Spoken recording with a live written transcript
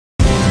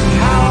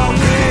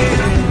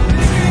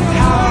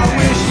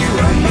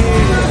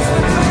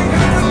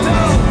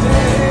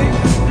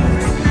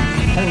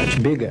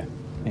much bigger,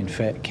 in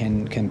fact,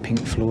 can Pink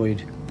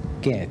Floyd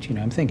get? You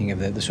know, I'm thinking of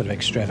the sort of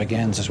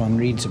extravaganzas one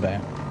reads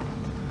about,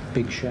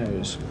 big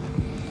shows.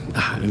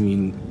 I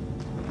mean,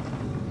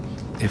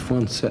 if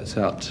one sets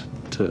out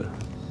to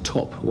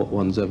top what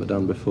one's ever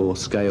done before,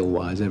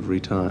 scale-wise, every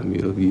time,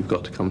 you've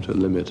got to come to a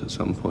limit at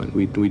some point.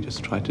 We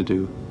just try to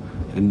do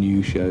a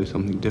new show,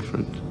 something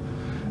different,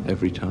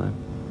 every time.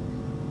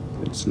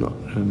 It's not,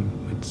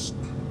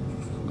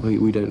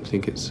 we don't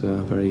think it's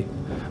very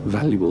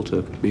valuable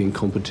to be in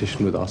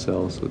competition with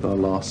ourselves with our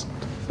last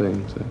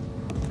thing. So.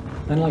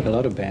 Unlike a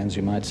lot of bands,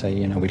 you might say,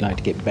 you know, we'd like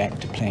to get back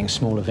to playing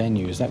smaller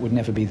venues. That would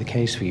never be the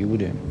case for you,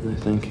 would it? No,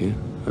 thank you.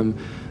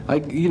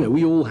 You know,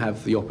 we all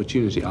have the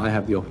opportunity. I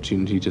have the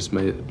opportunity to just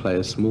play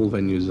as small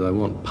venues as I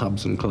want,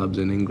 pubs and clubs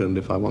in England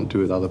if I want to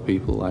with other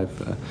people.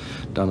 I've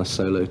done a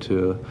solo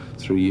tour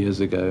 3 years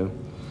ago,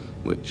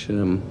 which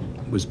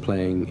was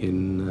playing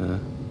in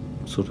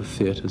sort of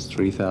theatres,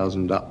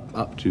 3,000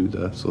 up to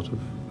the sort of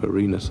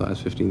arena size,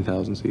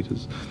 15,000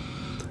 seaters,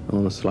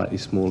 on a slightly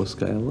smaller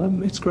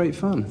scale. It's great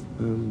fun,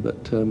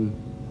 but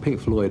Pink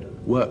Floyd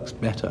works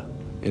better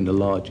in a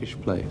largish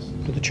place.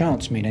 Do the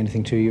charts mean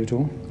anything to you at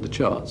all? The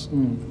charts?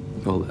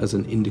 Well, as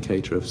an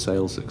indicator of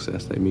sales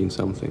success, they mean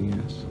something,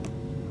 yes.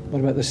 What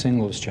about the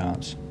singles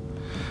charts?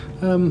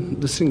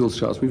 The singles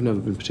charts, we've never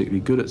been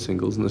particularly good at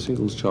singles, and the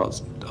singles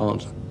charts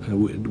aren't,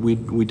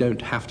 we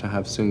don't have to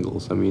have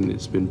singles. I mean,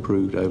 it's been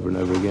proved over and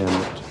over again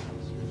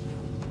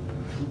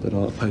that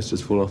our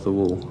posters fall off the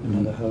wall.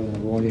 Another hole in the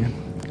wall, yeah.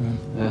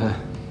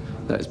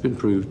 It's been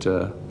proved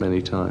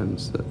many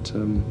times that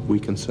we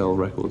can sell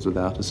records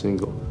without a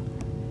single.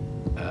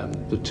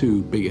 The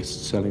two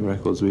biggest selling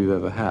records we've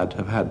ever had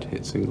have had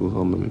hit singles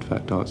on them. In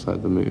fact, Dark Side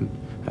of the Moon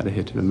had a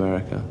hit in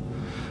America,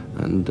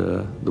 and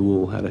The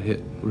Wall had a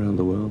hit around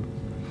the world.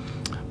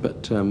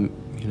 But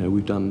you know,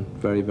 we've done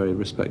very, very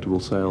respectable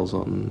sales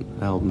on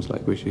albums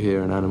like Wish You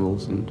Here and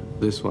Animals, and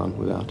this one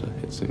without a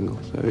hit single.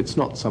 So it's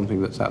not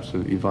something that's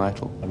absolutely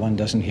vital. One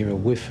doesn't hear a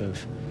whiff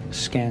of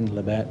scandal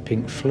about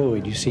Pink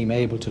Floyd. You seem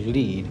able to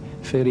lead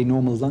fairly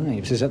normal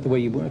lives. Is that the way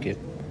you work it?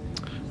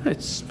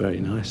 It's very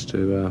nice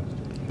to,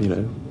 you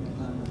know,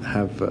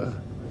 have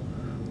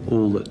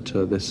all that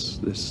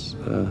this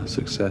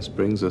success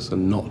brings us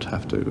and not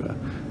have to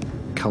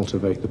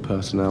cultivate the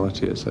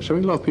personality as such. I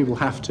mean, a lot of people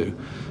have to.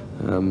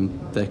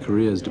 Their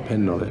careers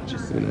depend on it,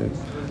 you know,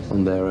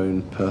 on their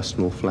own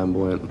personal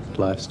flamboyant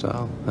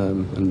lifestyle,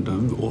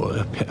 or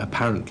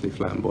apparently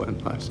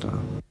flamboyant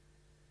lifestyle.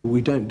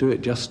 We don't do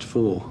it just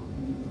for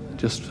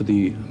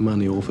the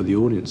money or for the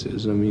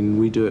audiences. I mean,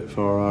 we do it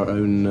for our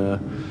own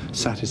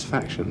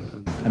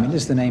satisfaction. I mean,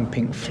 is the name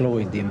Pink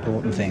Floyd the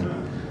important thing?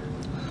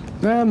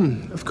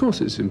 Of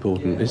course it's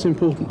important. It's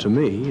important to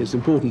me. It's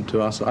important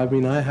to us. I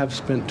mean, I have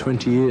spent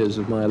 20 years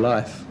of my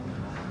life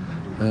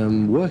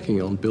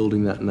working on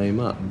building that name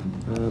up.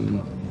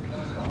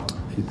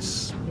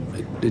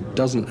 It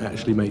doesn't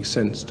actually make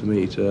sense to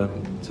me to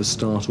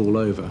start all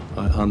over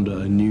under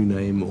a new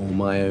name or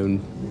my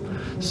own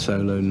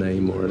solo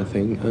name or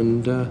anything,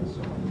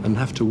 and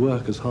have to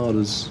work as hard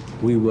as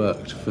we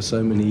worked for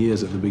so many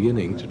years at the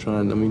beginning to try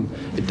and, I mean,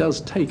 it does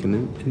take an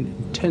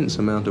intense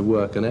amount of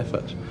work and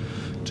effort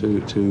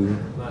to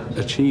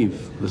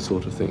achieve the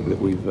sort of thing that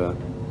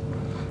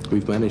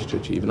we've managed to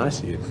achieve, and I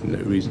see no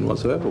reason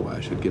whatsoever why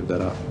I should give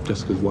that up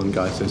just because one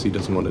guy says he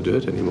doesn't want to do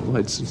it anymore.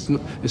 It's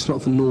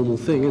not the normal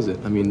thing, is it?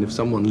 I mean, if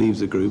someone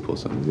leaves a group or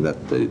something,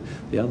 that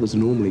the others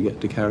normally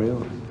get to carry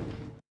on.